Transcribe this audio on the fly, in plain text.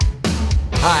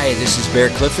Hi, this is Bear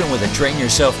Clifton with a Train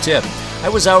Yourself tip. I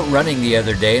was out running the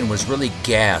other day and was really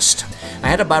gassed. I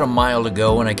had about a mile to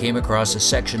go when I came across a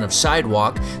section of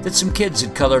sidewalk that some kids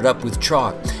had colored up with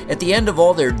chalk. At the end of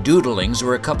all their doodlings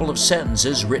were a couple of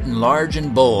sentences written large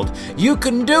and bold. "You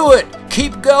can do it!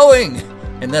 Keep going!"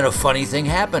 And then a funny thing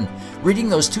happened. Reading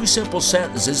those two simple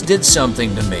sentences did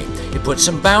something to me. It put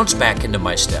some bounce back into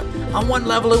my step. On one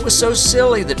level, it was so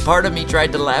silly that part of me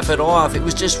tried to laugh it off. It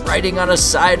was just writing on a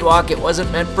sidewalk. It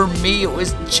wasn't meant for me. It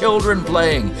was children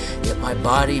playing. Yet my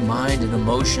body, mind, and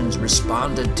emotions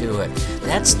responded to it.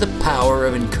 That's the power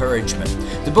of encouragement.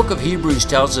 The book of Hebrews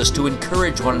tells us to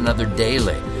encourage one another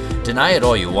daily. Deny it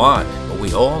all you want, but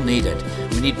we all need it.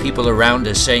 We need people around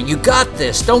us saying, "You got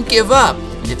this, don't give up."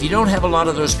 And if you don't have a lot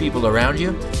of those people around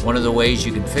you, one of the ways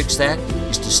you can fix that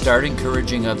is to start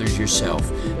encouraging others yourself.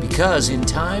 Because in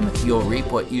time, you'll reap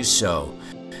what you sow.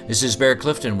 This is Bear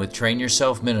Clifton with Train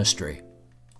Yourself Ministry.